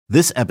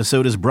This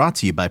episode is brought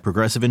to you by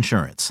Progressive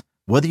Insurance.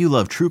 Whether you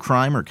love true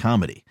crime or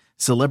comedy,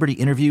 celebrity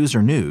interviews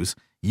or news,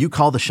 you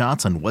call the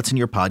shots on what's in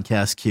your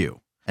podcast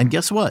queue. And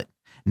guess what?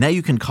 Now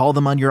you can call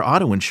them on your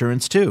auto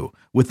insurance too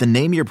with the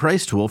Name Your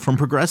Price tool from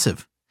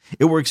Progressive.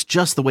 It works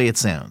just the way it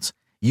sounds.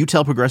 You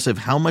tell Progressive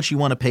how much you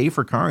want to pay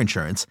for car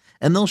insurance,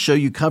 and they'll show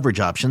you coverage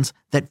options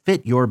that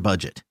fit your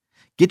budget.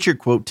 Get your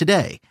quote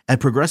today at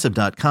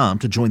Progressive.com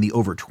to join the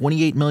over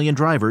 28 million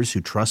drivers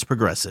who trust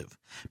Progressive.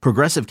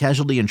 Progressive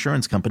Casualty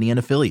Insurance Company and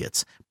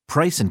Affiliates.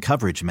 Price and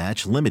coverage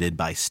match limited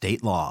by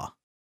state law.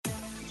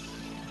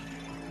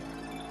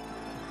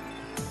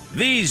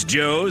 These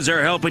Joes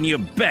are helping you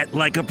bet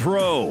like a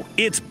pro.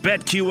 It's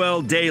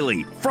BetQL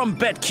Daily from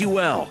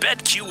BetQL.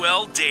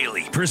 BetQL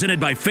Daily, presented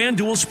by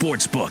FanDuel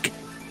Sportsbook.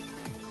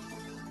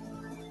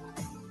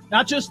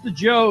 Not just the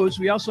Joes,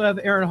 we also have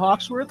Aaron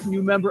Hawksworth,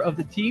 new member of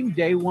the team.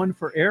 Day one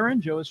for Aaron.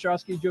 Joe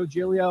Ostrowski, Joe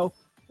Giglio.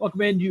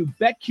 Welcome into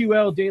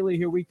BetQL Daily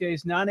here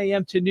weekdays, 9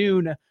 a.m. to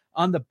noon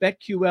on the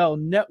BetQL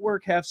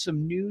Network. Have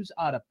some news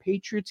out of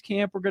Patriots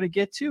camp we're going to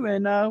get to,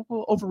 and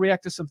we'll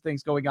overreact to some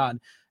things going on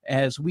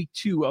as week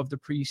 2 of the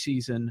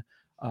preseason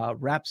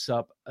wraps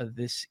up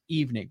this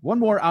evening. One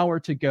more hour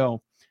to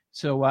go.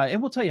 So, and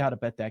we'll tell you how to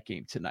bet that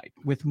game tonight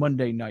with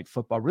Monday Night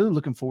Football. Really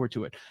looking forward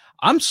to it.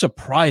 I'm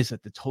surprised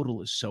that the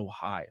total is so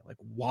high. Like,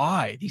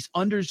 why? These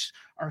unders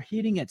are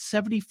hitting at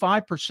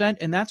 75%,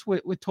 and that's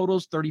what with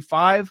totals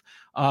 35,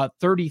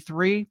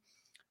 33.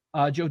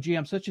 Joe G,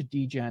 I'm such a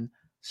degen.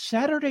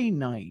 Saturday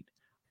night,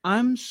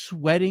 I'm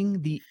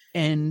sweating the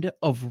end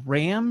of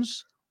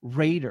Rams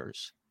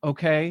Raiders,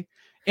 okay?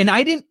 And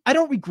I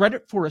don't regret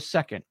it for a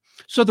second.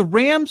 So the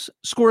Rams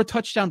score a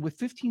touchdown with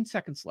 15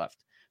 seconds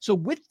left. So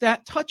with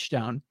that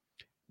touchdown,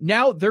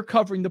 now they're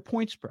covering the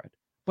point spread,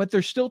 but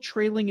they're still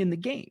trailing in the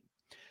game.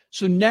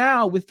 So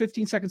now with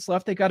 15 seconds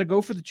left, they got to go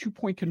for the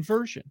 2-point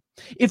conversion.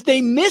 If they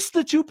miss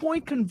the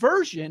 2-point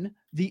conversion,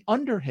 the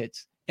under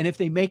hits. And if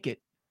they make it,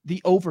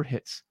 the over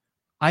hits.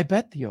 I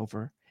bet the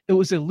over. It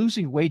was a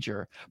losing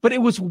wager, but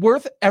it was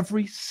worth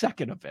every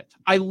second of it.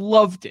 I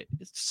loved it.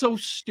 It's so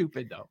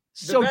stupid, though.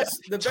 So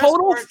the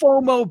total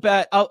FOMO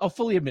bet. I'll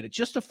fully admit it.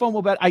 Just a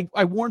FOMO bet.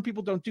 I warn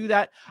people, don't do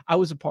that. I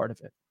was a part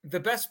of it. The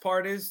best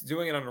part is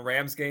doing it on a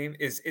Rams game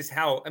is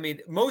how, I mean,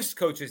 most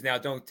coaches now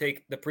don't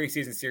take the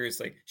preseason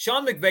seriously.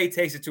 Sean McVay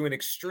takes it to an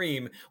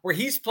extreme where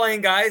he's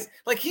playing guys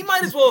like he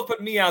might as well have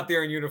put me out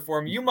there in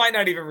uniform. You might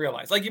not even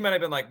realize. Like, you might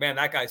have been like, man,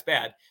 that guy's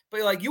bad.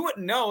 But like, you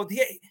wouldn't know.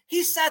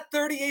 He sat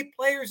 38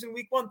 players in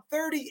week 1,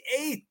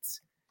 38.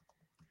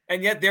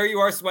 And yet there you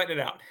are sweating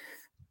it out.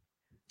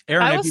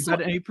 Aaron, have you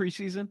bet any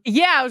preseason?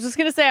 Yeah, I was just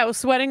going to say I was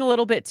sweating a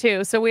little bit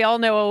too. So we all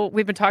know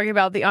we've been talking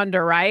about the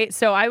under, right?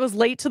 So I was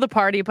late to the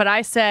party, but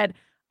I said,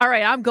 all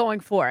right, I'm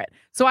going for it.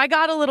 So I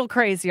got a little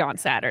crazy on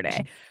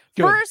Saturday.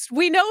 Good. First,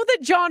 we know that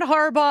John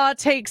Harbaugh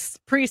takes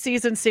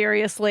preseason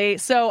seriously.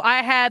 So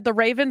I had the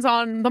Ravens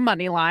on the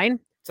money line.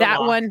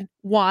 That one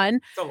won.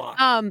 It's a lot.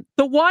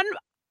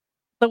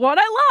 The one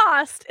I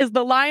lost is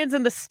the Lions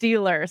and the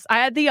Steelers. I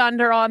had the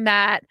under on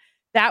that.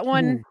 That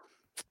one, Ooh.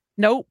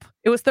 Nope.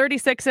 It was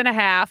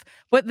 36.5.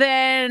 But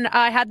then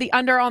I had the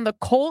under on the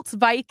Colts,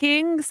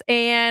 Vikings,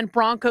 and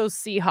Broncos,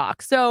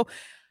 Seahawks. So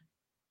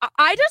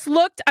I just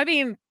looked,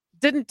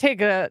 didn't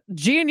take a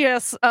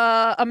genius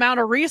amount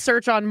of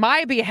research on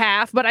my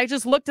behalf, but I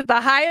just looked at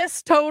the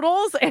highest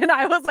totals and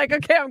I was like,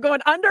 okay, I'm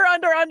going under.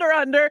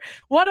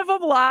 One of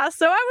them lost.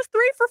 So I was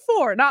 3 for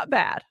 4. Not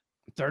bad.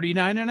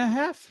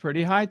 39.5,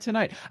 pretty high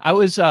tonight. I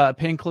was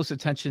paying close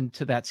attention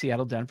to that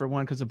Seattle-Denver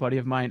one because a buddy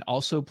of mine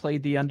also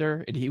played the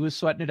under, and he was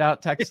sweating it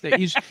out.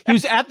 He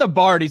was at the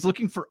bar, and he's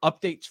looking for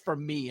updates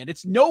from me, and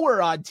it's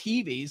nowhere on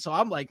TV. So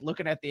I'm like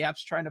looking at the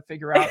apps trying to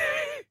figure out.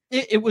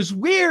 It was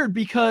weird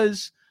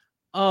because,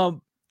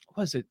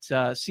 was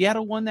it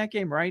Seattle won that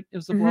game, right? It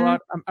was the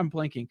blowout. I'm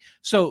blanking.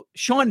 So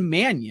Sean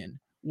Mannion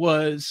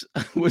was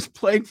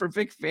playing for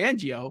Vic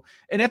Fangio,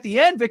 and at the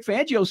end Vic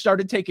Fangio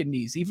started taking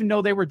knees even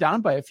though they were down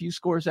by a few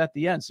scores at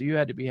the end, so you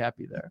had to be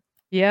happy there.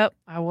 Yep,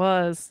 I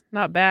was.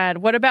 Not bad.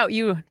 What about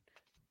you,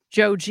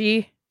 Joe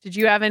G? Did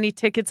you have any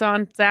tickets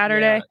on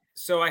Saturday? Yeah.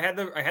 So I had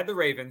the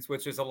Ravens,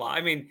 which is a lot.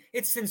 I mean,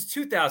 it's since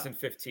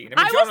 2015.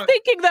 I was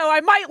thinking though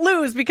I might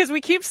lose because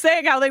we keep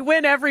saying how they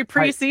win every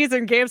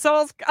preseason game, so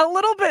I was a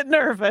little bit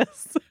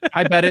nervous.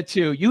 I bet it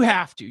too. You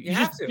have to. You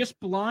have to. Just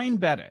blind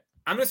bet it.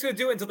 I'm just going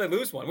to do it until they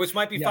lose one, which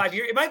might be 5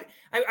 years. It might.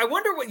 I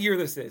wonder what year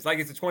this is. Like,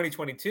 it's a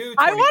 2022.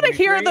 I want to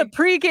hear the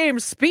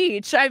pregame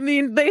speech. I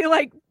mean,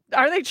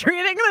 are they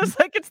treating this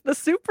like it's the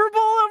Super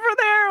Bowl over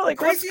there?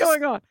 Like, what's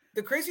going on?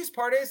 The craziest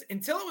part is,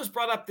 until it was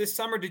brought up this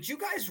summer, did you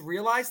guys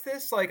realize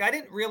this? Like, I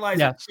didn't realize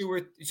yes. that you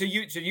were. So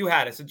you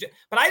had it. So,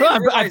 but I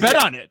didn't realize. I bet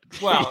on it.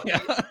 Well,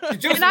 yeah.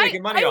 And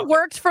I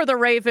worked for the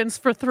Ravens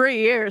for 3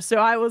 years, so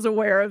I was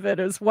aware of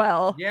it as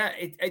well. Yeah,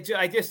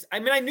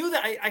 I knew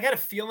that. I got a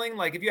feeling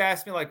like if you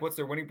asked me like what's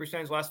their winning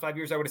percentage the last 5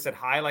 years, I would have said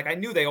high. Like I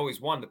knew they always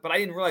won, but I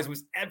didn't realize it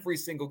was every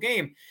single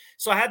game.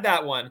 So I had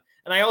that one,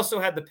 and I also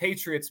had the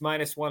Patriots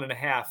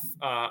 -1.5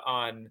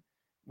 on.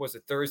 Was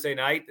it Thursday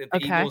night? The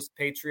Eagles,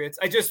 Patriots.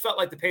 I just felt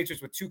like the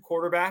Patriots with two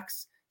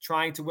quarterbacks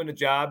trying to win a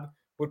job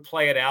would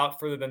play it out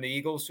further than the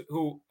Eagles,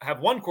 who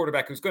have one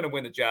quarterback who's going to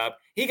win the job.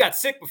 He got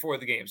sick before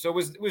the game. So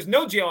it was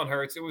no Jalen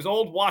Hurts. It was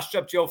old washed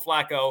up Joe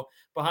Flacco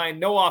behind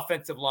no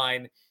offensive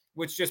line,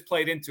 which just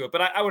played into it.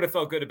 But I would have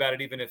felt good about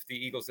it even if the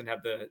Eagles didn't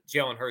have the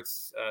Jalen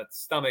Hurts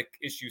stomach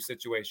issue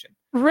situation.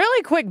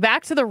 Really quick,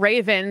 back to the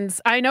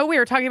Ravens. I know we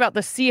were talking about the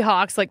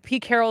Seahawks, like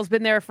Pete Carroll's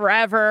been there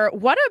forever.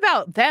 What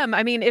about them?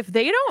 I mean, if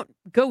they don't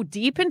go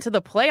deep into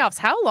the playoffs,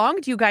 how long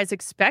do you guys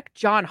expect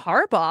John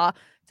Harbaugh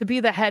to be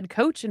the head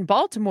coach in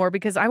Baltimore?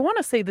 Because I want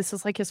to say this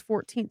is like his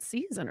 14th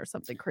season or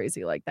something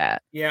crazy like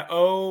that. Yeah,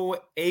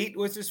 2008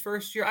 was his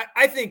first year.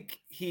 I think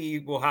he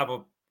will have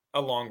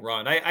a long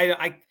run.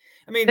 I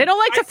mean, they don't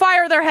like to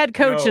fire their head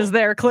coaches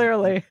there,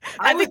 clearly.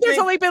 I think there's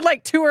only been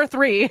like 2 or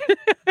 3.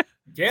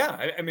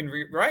 Yeah, I mean,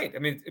 right. I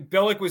mean,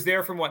 Billick was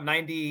there from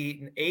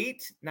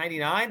 98,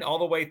 99, all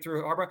the way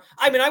through Harbaugh.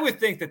 I mean, I would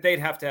think that they'd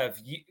have to have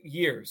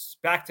years,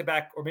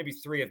 back-to-back, or maybe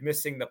 3 of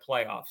missing the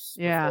playoffs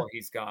before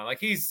he's gone.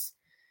 Like, he's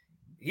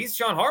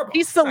John Harbaugh.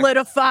 He's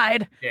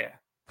solidified. Yeah.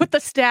 Put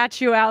the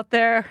statue out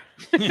there.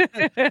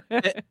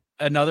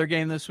 Another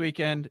game this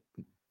weekend.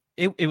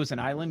 It was an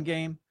island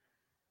game.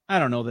 I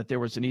don't know that there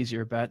was an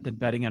easier bet than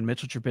betting on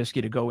Mitchell Trubisky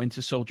to go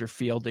into Soldier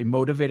Field. They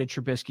motivated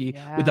Trubisky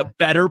with a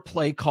better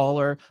play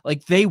caller.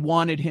 Like, they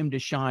wanted him to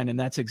shine, and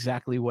that's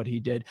exactly what he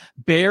did.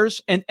 Bears,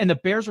 and the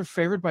Bears were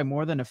favored by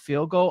more than a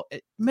field goal.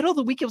 Middle of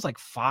the week, it was like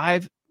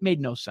 5.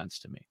 Made no sense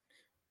to me.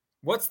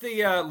 What's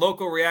the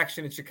local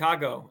reaction in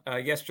Chicago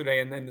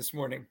yesterday and then this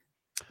morning?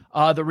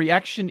 The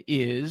reaction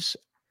is,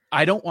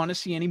 I don't want to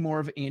see any more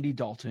of Andy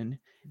Dalton.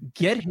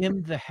 Get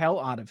him the hell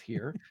out of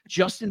here.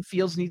 Justin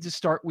Fields needs to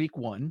start week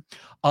 1.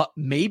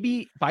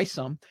 Maybe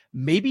Mitchell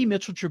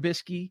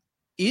Trubisky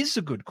is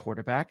a good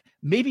quarterback.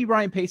 Maybe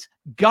Ryan Pace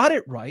got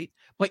it right,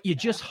 but you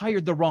just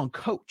hired the wrong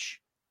coach,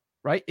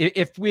 right?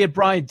 If we had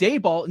Brian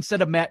Daboll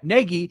instead of Matt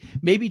Nagy,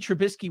 maybe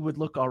Trubisky would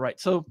look all right.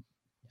 So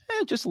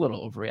just a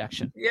little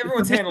overreaction. Yeah,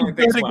 everyone's handling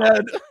things well.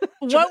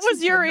 What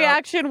was your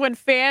reaction when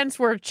fans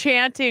were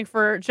chanting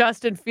for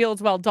Justin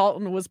Fields while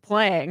Dalton was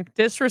playing?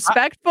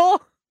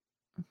 Disrespectful?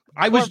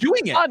 I was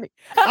doing it.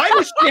 I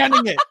was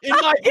standing it in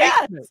my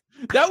basement.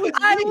 That was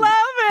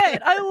me.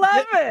 I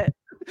love it.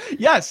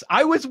 Yes,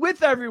 I was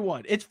with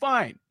everyone. It's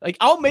fine. Like,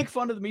 I'll make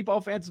fun of the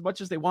Meatball fans as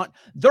much as they want.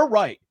 They're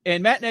right.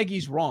 And Matt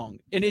Nagy's wrong.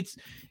 And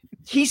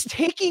he's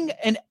taking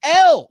an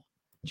L.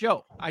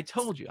 Joe, I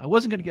told you I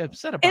wasn't going to get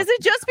upset about it. Is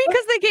it just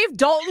because they gave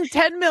Dalton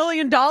 $10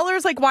 million?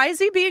 Like, why is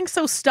he being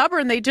so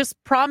stubborn? They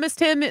just promised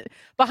him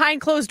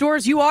behind closed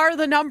doors, you are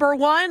the number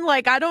one.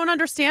 Like, I don't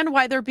understand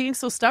why they're being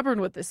so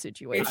stubborn with this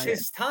situation. It's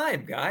his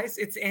time, guys.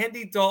 It's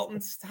Andy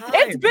Dalton's time.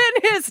 It's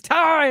been his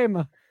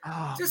time.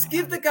 Just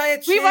give the guy a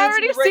chance. We've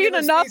already seen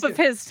enough of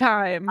his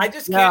time. I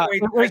just can't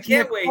wait. I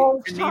can't wait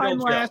to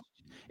needle Joe.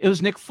 It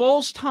was Nick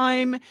Foles'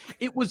 time.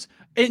 It was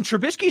in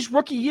Trubisky's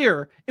rookie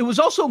year. It was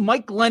also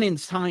Mike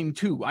Glennon's time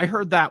too. I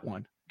heard that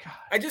one. God.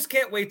 I just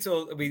can't wait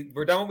till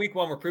we're done with week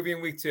 1. We're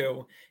previewing week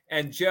 2.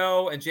 And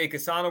Joe and Jay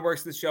Casano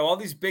works the show. All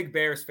these big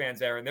Bears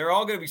fans, Aaron, they're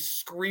all going to be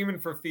screaming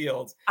for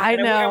Fields. I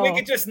know. And we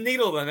can just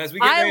needle them as we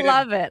get ready.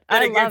 I love it.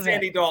 Against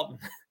Andy Dalton.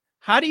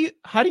 How do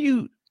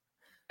you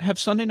have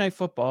Sunday Night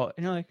Football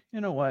and you're like, you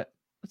know what?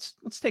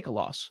 Let's take a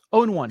loss.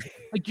 0-1.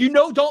 Like,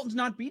 Dalton's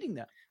not beating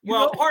that.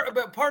 Part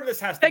of this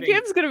has to be. That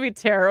game's going to be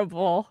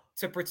terrible.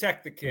 To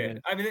protect the kid.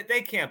 I mean,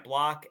 they can't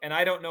block, and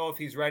I don't know if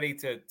he's ready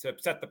to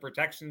set the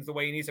protections the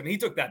way he needs. I mean, he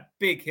took that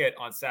big hit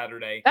on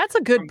Saturday. That's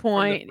a good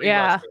point.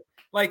 Yeah. Rusher.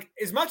 Like,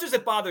 as much as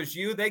it bothers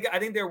you, I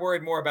think they're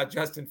worried more about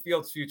Justin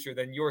Fields' future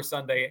than your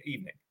Sunday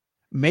evening.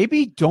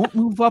 Maybe don't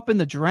move up in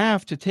the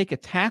draft to take a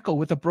tackle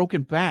with a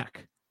broken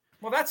back.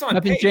 Well, that's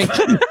on Pace.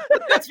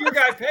 That's your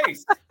guy,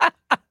 Pace.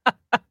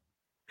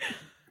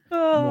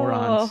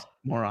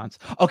 Morons.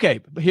 Okay,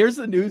 but here's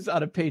the news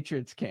out of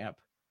Patriots camp.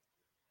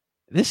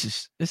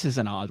 This is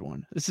an odd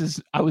one.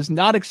 I was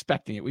not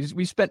expecting it.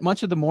 We spent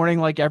much of the morning,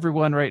 like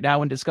everyone right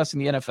now, in discussing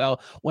the NFL.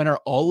 When are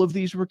all of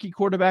these rookie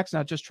quarterbacks,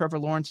 not just Trevor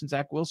Lawrence and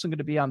Zach Wilson, going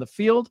to be on the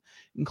field,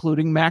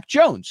 including Mac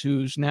Jones,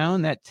 who's now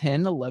in that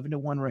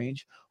 10-11-1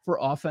 range for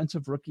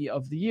offensive rookie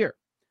of the year?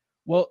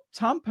 Well,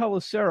 Tom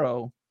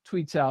Pelissero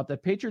tweets out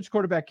that Patriots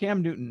quarterback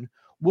Cam Newton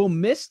will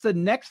miss the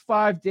next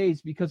 5 days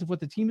because of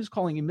what the team is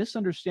calling a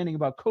misunderstanding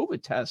about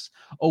COVID tests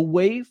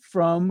away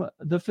from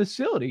the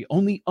facility.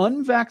 Only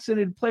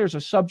unvaccinated players are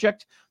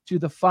subject to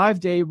the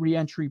 5-day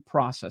reentry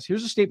process.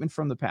 Here's a statement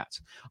from the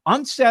Pats.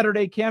 On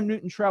Saturday, Cam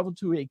Newton traveled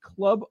to a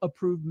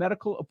club-approved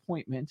medical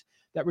appointment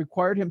that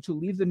required him to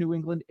leave the New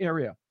England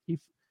area.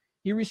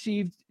 He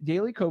received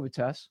daily COVID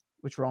tests,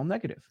 which were all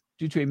negative,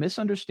 due to a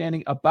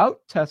misunderstanding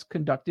about tests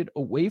conducted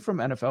away from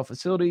NFL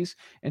facilities.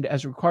 And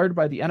as required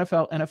by the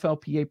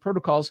NFLPA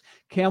protocols,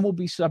 Cam will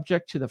be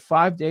subject to the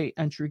 5-day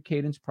entry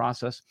cadence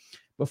process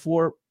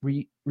before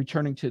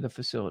returning to the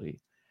facility.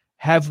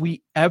 Have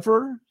we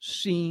ever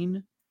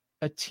seen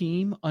a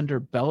team under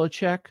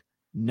Belichick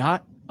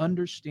not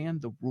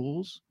understand the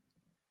rules?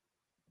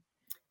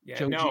 Yeah,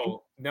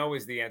 Joe no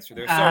is the answer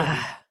there.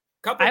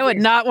 So, I would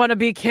not want to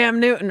be Cam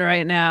Newton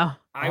right now.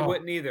 I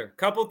wouldn't either.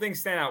 Couple things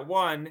stand out.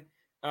 One,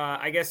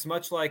 I guess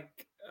much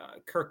like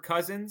Kirk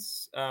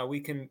Cousins. We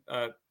can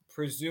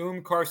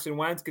presume Carson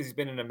Wentz because he's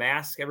been in a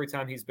mask every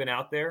time he's been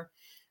out there.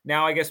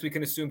 Now I guess we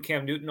can assume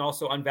Cam Newton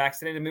also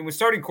unvaccinated. I mean, when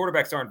starting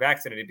quarterbacks aren't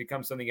vaccinated, it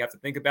becomes something you have to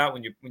think about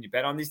when you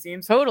bet on these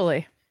teams.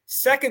 Totally.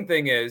 Second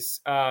thing is,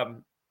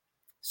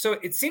 so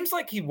it seems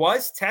like he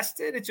was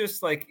tested. It's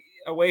just like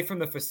away from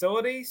the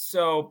facility.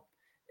 So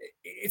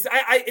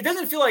it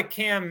doesn't feel like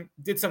Cam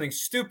did something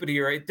stupid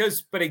here. It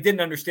does, but he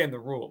didn't understand the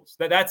rules.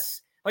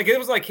 That's like, it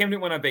was like Cam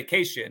Newton went on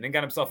vacation and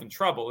got himself in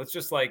trouble. It's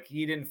just like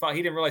he didn't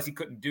realize he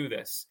couldn't do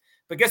this.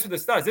 But guess what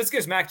this does? This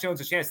gives Mac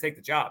Jones a chance to take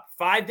the job.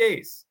 5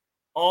 days.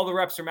 All the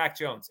reps are Mac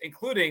Jones,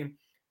 including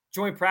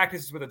joint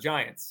practices with the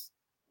Giants.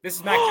 This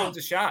is Mac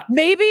Jones' shot.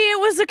 Maybe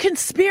it was a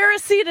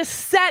conspiracy to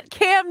set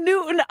Cam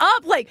Newton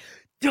up. Like,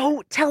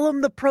 don't tell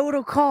him the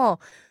protocol.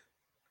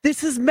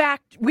 This is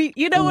Mac.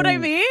 You know what I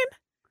mean?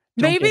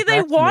 Maybe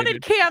they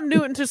wanted Cam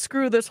Newton to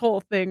screw this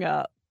whole thing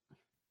up.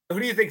 Who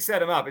do you think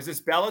set him up? Is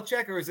this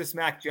Belichick or is this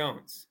Mac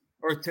Jones?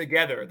 Or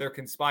together they're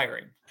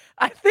conspiring?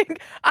 I think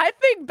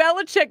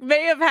Belichick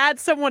may have had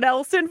someone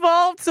else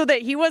involved so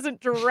that he wasn't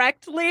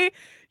directly,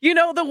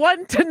 the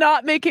one to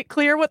not make it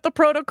clear what the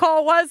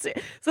protocol was.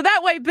 So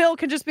that way Bill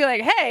can just be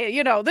like, hey,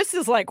 this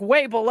is like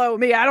way below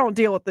me. I don't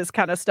deal with this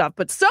kind of stuff.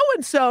 But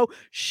so-and-so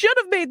should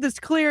have made this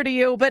clear to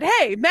you. But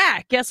hey,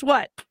 Mac, guess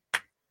what?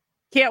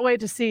 Can't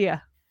wait to see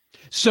you.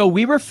 So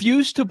we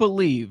refuse to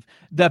believe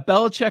that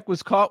Belichick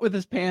was caught with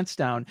his pants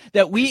down,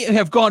 that we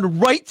have gone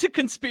right to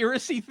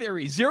conspiracy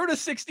theory, 0 to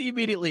 60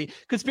 immediately.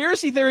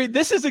 Conspiracy theory,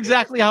 this is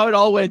exactly how it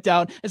all went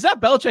down. It's not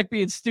Belichick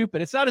being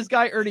stupid. It's not his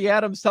guy, Ernie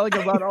Adams, telling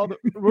him about all the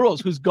rules,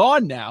 who's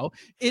gone now.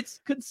 It's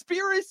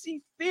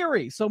conspiracy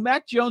theory. So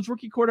Mac Jones,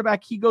 rookie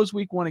quarterback, he goes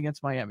week 1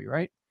 against Miami,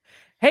 right?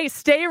 Hey,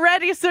 stay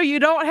ready so you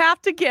don't have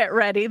to get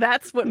ready.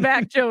 That's what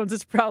Mac Jones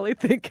is probably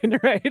thinking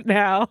right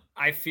now.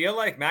 I feel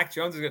like Mac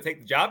Jones is going to take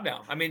the job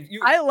now. I mean,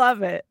 I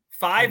love it.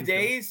 5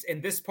 days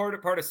in this part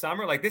of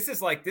summer, this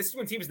is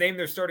when teams name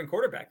their starting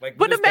quarterback.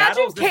 But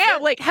imagine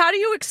Cam, how do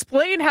you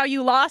explain how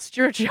you lost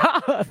your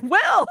job?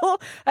 Well,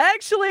 I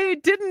actually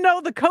didn't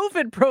know the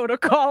COVID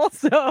protocol,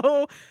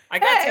 so I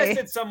got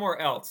tested somewhere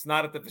else,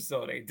 not at the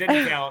facility.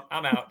 Didn't count.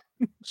 I'm out.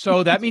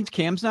 So that means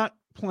Cam's not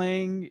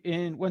playing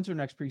in when's their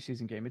next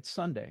preseason game? It's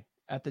Sunday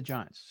at the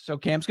Giants. So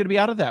Cam's going to be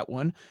out of that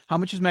one. How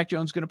much is Mac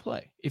Jones going to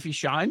play? If he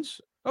shines,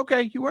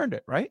 okay, you earned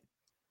it, right?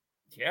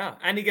 Yeah,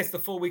 and he gets the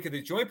full week of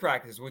the joint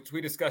practices, which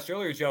we discussed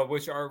earlier, Joe,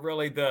 which are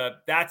really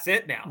that's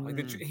it now.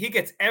 He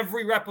gets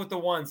every rep with the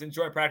ones in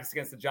joint practice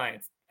against the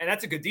Giants, and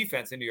that's a good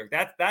defense in New York.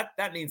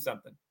 That means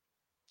something.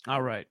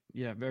 All right,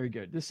 yeah, very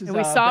good. This is and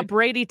we saw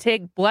Brady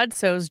take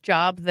Bledsoe's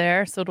job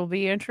there, so it'll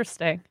be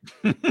interesting.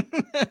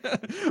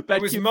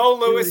 It was Mo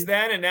Lewis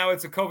then, and now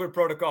it's a COVID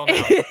protocol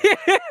now.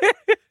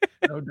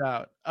 No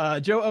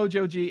doubt. Joe O,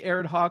 Joe G,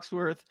 Aaron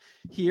Hawksworth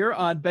here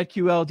on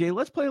BetQL Day.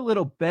 Let's play a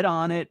little bet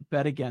on it,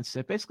 bet against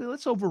it. Basically,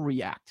 let's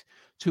overreact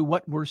to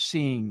what we're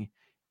seeing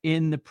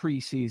in the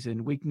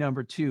preseason. Week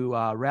number 2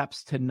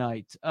 wraps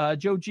tonight.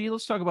 Joe G,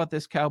 let's talk about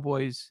this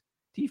Cowboys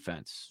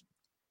defense.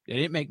 They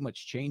didn't make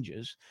much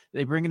changes.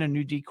 They bring in a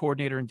new D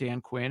coordinator in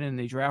Dan Quinn, and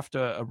they draft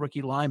a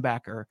rookie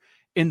linebacker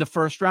in the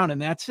first round,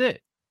 and that's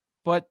it.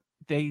 But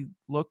they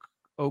look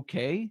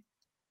okay.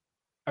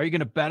 Are you going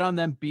to bet on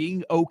them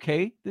being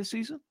okay this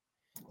season?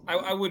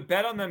 I would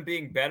bet on them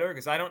being better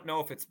because I don't know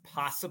if it's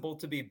possible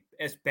to be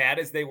as bad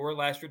as they were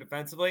last year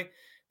defensively.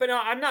 But no,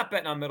 I'm not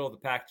betting on middle of the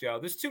pack, Joe.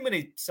 There's too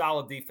many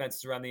solid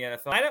defenses around the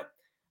NFL.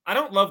 I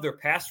don't love their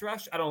pass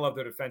rush. I don't love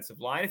their defensive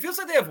line. It feels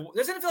like doesn't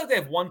it feel like they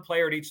have one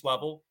player at each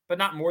level, but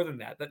not more than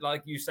that. That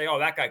like you say, oh,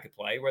 that guy could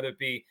play, whether it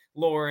be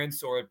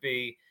Lawrence or it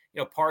be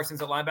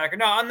Parsons at linebacker.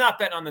 No, I'm not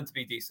betting on them to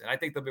be decent. I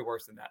think they'll be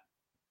worse than that.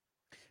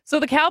 So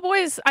the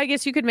Cowboys, I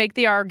guess you could make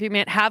the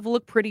argument, have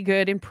looked pretty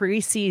good in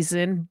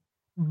preseason,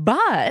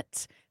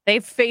 but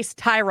they've faced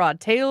Tyrod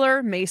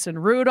Taylor, Mason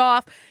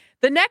Rudolph.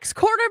 The next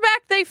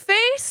quarterback they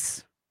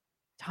face,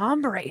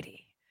 Tom Brady.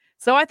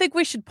 So I think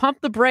we should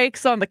pump the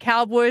brakes on the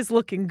Cowboys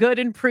looking good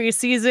in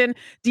preseason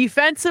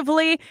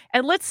defensively,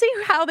 and let's see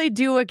how they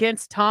do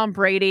against Tom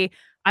Brady.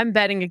 I'm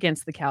betting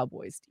against the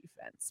Cowboys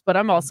defense, but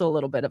I'm also a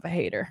little bit of a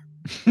hater.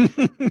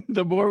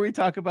 The more we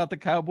talk about the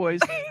Cowboys,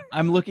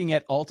 I'm looking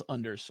at alt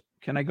unders.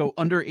 Can I go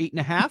under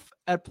 8.5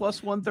 at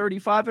plus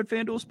 135 at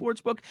FanDuel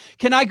Sportsbook?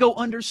 Can I go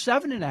under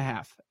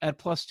 7.5 at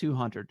plus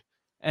 200?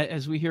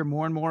 As we hear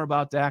more and more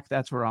about Dak,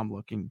 that's where I'm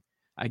looking.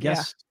 I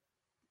guess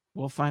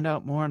we'll find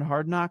out more on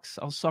Hard Knocks.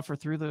 I'll suffer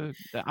through the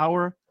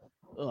hour.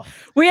 Ugh.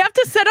 We have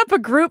to set up a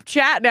group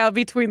chat now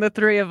between the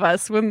three of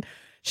us when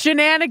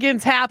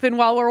shenanigans happen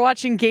while we're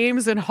watching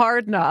games and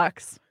Hard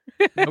Knocks.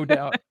 No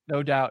doubt.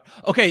 No doubt.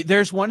 Okay,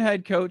 there's one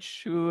head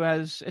coach who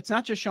it's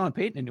not just Sean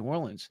Payton in New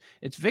Orleans.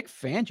 It's Vic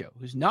Fangio,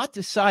 who's not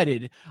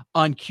decided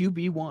on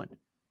QB1.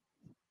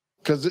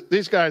 Because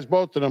these guys,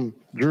 both of them,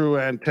 Drew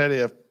and Teddy,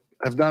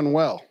 have done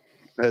well,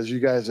 as you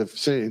guys have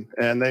seen,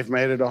 and they've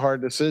made it a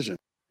hard decision.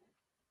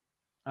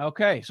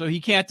 Okay, so he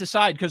can't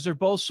decide because they're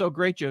both so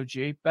great, Joe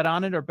G. Bet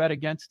on it or bet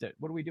against it?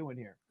 What are we doing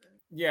here?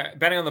 Yeah,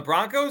 betting on the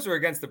Broncos or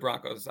against the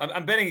Broncos?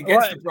 I'm betting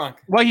against the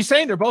Broncos. Well, he's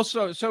saying they're both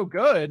so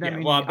good. Yeah, I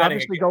mean, well, I'm betting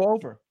obviously go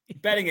over.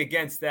 Betting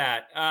against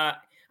that.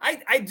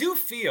 I do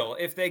feel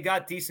if they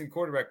got decent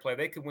quarterback play,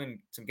 they could win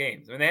some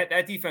games. I mean,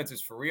 that defense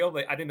is for real.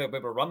 I think they'll be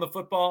able to run the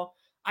football.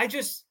 I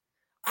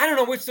don't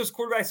know which of those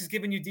quarterbacks is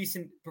giving you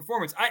decent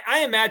performance.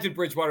 I imagine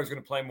Bridgewater is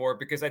going to play more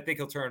because I think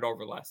he'll turn it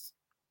over less.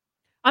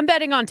 I'm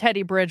betting on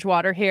Teddy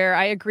Bridgewater here.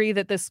 I agree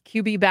that this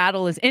QB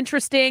battle is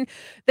interesting.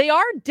 They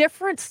are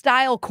different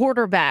style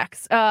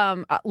quarterbacks.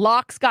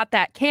 Locke's got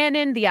that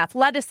cannon, the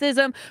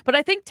athleticism, but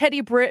I think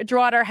Teddy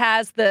Bridgewater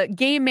has the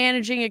game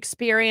managing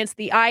experience,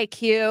 the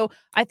IQ.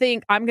 I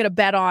think I'm going to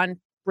bet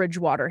on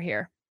Bridgewater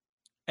here.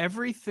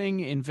 Everything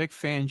in Vic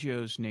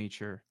Fangio's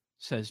nature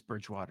says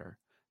Bridgewater.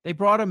 They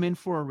brought him in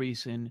for a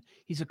reason.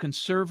 He's a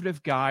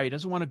conservative guy. He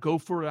doesn't want to go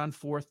for it on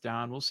fourth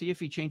down. We'll see if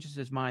he changes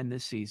his mind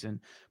this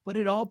season. But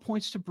it all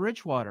points to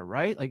Bridgewater,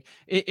 right? Like,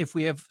 if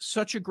we have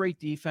such a great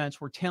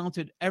defense, we're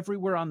talented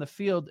everywhere on the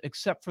field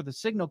except for the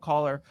signal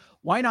caller,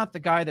 why not the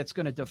guy that's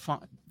going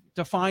to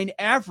define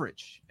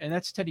average? And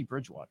that's Teddy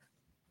Bridgewater.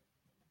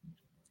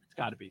 It's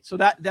got to be. So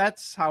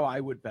that's how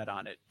I would bet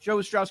on it. Joe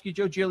Ostrowski,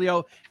 Joe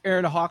Giglio,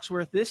 Aaron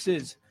Hawksworth. This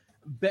is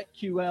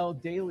BetQL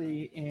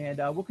Daily, and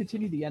we'll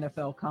continue the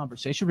NFL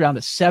conversation. We're down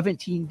to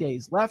 17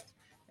 days left,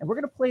 and we're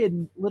going to play a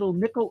little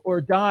nickel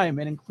or dime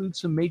and include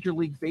some Major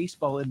League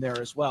Baseball in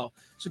there as well.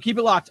 So keep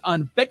it locked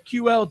on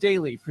BetQL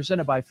Daily,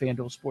 presented by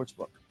FanDuel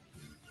Sportsbook.